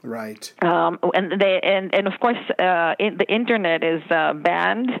electricity. Right. And of course, the internet is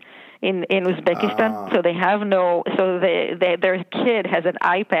banned in Uzbekistan, so they have their kid has an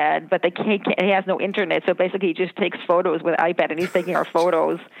iPad, but he has no internet. So basically, he just takes photos with iPad, and he's taking our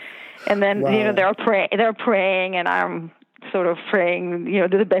photos. And then they're praying, and I'm sort of praying,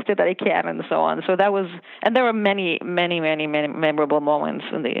 do the best that I can, and so on. So that was, and there were many, many, many, many memorable moments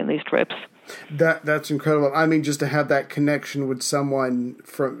in these trips. That's incredible. Just to have that connection with someone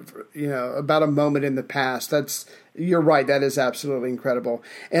from, about a moment in the past, that's You're right. That is absolutely incredible.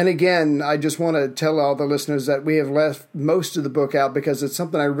 And again, I just want to tell all the listeners that we have left most of the book out because it's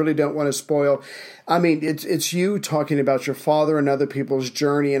something I really don't want to spoil. I mean, it's you talking about your father and other people's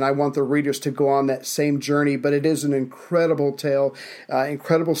journey, and I want the readers to go on that same journey. But it is an incredible tale,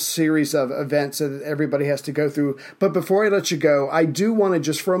 incredible series of events that everybody has to go through. But before I let you go, I do want to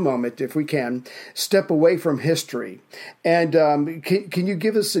just for a moment, if we can, step away from history. And can you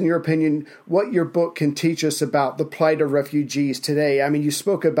give us, in your opinion, what your book can teach us about the plight of refugees today? I mean, you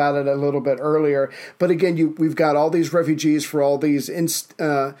spoke about it a little bit earlier, but again, we've got all these refugees for all these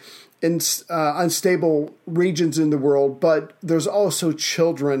unstable regions in the world, but there's also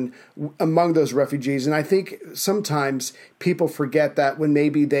children among those refugees. And I think sometimes people forget that when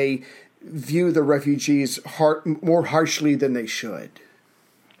maybe they view the refugees more harshly than they should.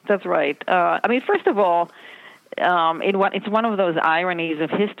 That's right. I mean, first of all, it's one of those ironies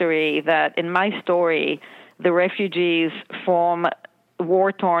of history that in my story, the refugees from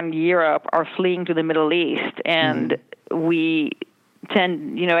war-torn Europe are fleeing to the Middle East, and we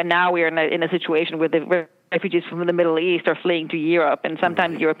tend, and now we're in a situation where the refugees from the Middle East are fleeing to Europe, and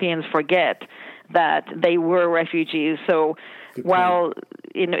sometimes Europeans forget that they were refugees. So while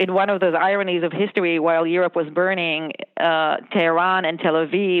in one of those ironies of history, while Europe was burning, Tehran and Tel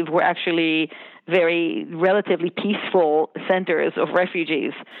Aviv were actually very relatively peaceful centers of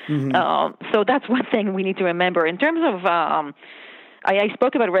refugees. So that's one thing we need to remember. In terms of, I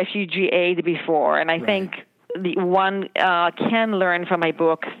spoke about refugee aid before, and I think one can learn from my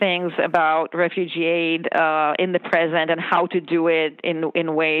book things about refugee aid in the present and how to do it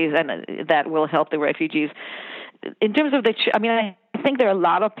in ways that will help the refugees. In terms of I think there are a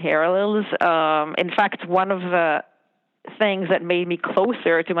lot of parallels. In fact, one of the things that made me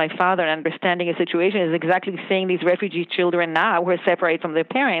closer to my father and understanding his situation is exactly seeing these refugee children now who are separated from their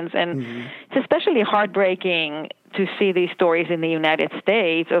parents. And it's especially heartbreaking to see these stories in the United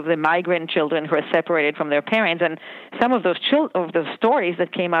States of the migrant children who are separated from their parents. And some of those stories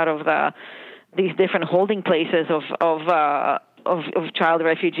that came out of these different holding places of child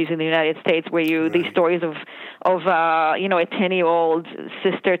refugees in the United States, where these stories of a 10-year-old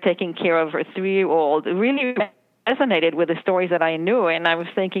sister taking care of her 3-year-old really resonated with the stories that I knew. And I was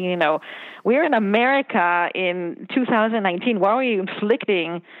thinking, we're in America in 2019. Why are you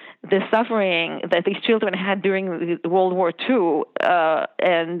inflicting the suffering that these children had during World War II?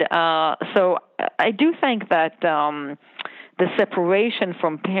 So I do think that the separation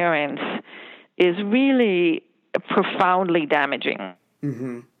from parents is really profoundly damaging.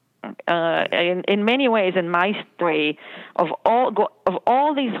 In many ways, in my story, of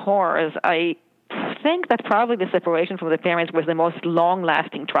all these horrors, I think that probably the separation from the parents was the most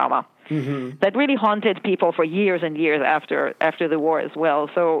long-lasting trauma that really haunted people for years and years after the war as well.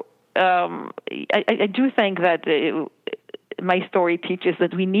 So I do think that my story teaches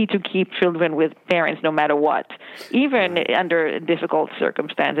that we need to keep children with parents no matter what, even under difficult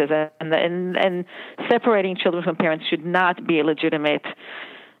circumstances. And separating children from parents should not be a legitimate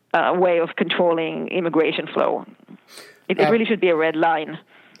way of controlling immigration flow. It really should be a red line.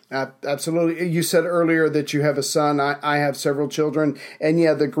 Absolutely. You said earlier that you have a son. I have several children. And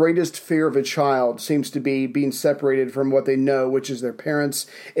the greatest fear of a child seems to be being separated from what they know, which is their parents.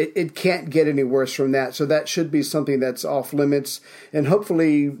 It can't get any worse from that. So that should be something that's off limits and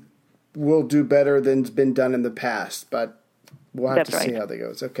hopefully will do better than's been done in the past. But we'll have to see how that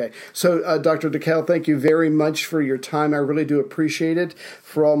goes. Okay. So, Dr. Dekel, thank you very much for your time. I really do appreciate it.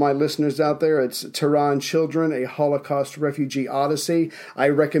 For all my listeners out there, it's Tehran Children, a Holocaust Refugee Odyssey. I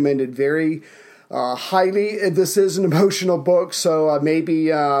recommend it very highly. This is an emotional book, so maybe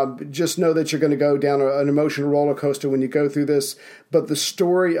just know that you're going to go down an emotional roller coaster when you go through this. But the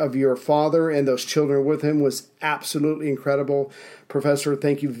story of your father and those children with him was absolutely incredible. Professor,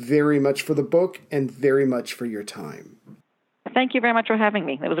 thank you very much for the book and very much for your time. Thank you very much for having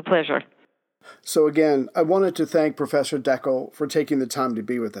me. It was a pleasure. So again, I wanted to thank Professor Dekel for taking the time to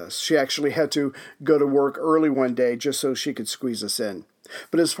be with us. She actually had to go to work early one day just so she could squeeze us in.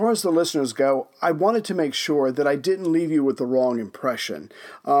 But as far as the listeners go, I wanted to make sure that I didn't leave you with the wrong impression.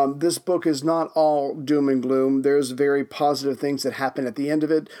 This book is not all doom and gloom. There's very positive things that happen at the end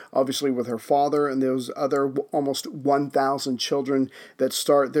of it, obviously with her father and those other almost 1,000 children that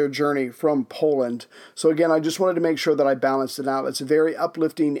start their journey from Poland. So again, I just wanted to make sure that I balanced it out. It's a very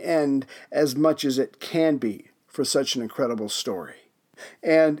uplifting end as much as it can be for such an incredible story.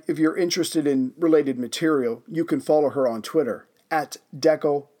 And if you're interested in related material, you can follow her on Twitter at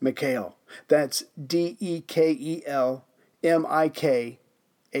Dekel Mikhal. That's DekelMikhal.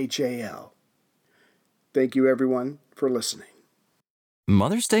 Thank you, everyone, for listening.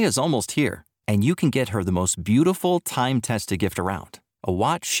 Mother's Day is almost here, And you can get her the most beautiful, time-tested gift around, a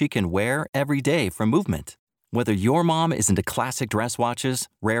watch she can wear every day from Movement. Whether your mom is into classic dress watches,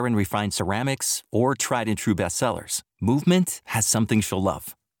 rare and refined ceramics, or tried-and-true bestsellers, Movement has something she'll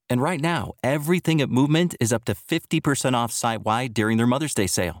love. And right now, everything at Movement is up to 50% off site-wide during their Mother's Day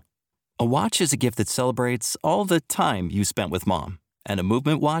sale. A watch is a gift that celebrates all the time you spent with mom. And a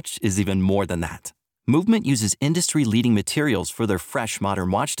Movement watch is even more than that. Movement uses industry-leading materials for their fresh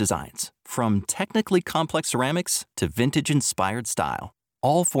modern watch designs, from technically complex ceramics to vintage-inspired style,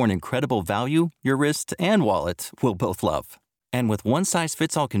 all for an incredible value your wrist and wallet will both love. And with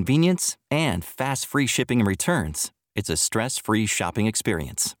one-size-fits-all convenience and fast free shipping and returns, it's a stress-free shopping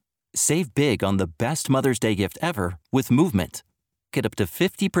experience. Save big on the best Mother's Day gift ever with Movement. Get up to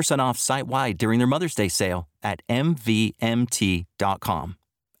 50% off site-wide during their Mother's Day sale at mvmt.com.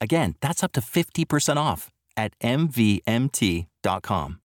 Again, that's up to 50% off at mvmt.com.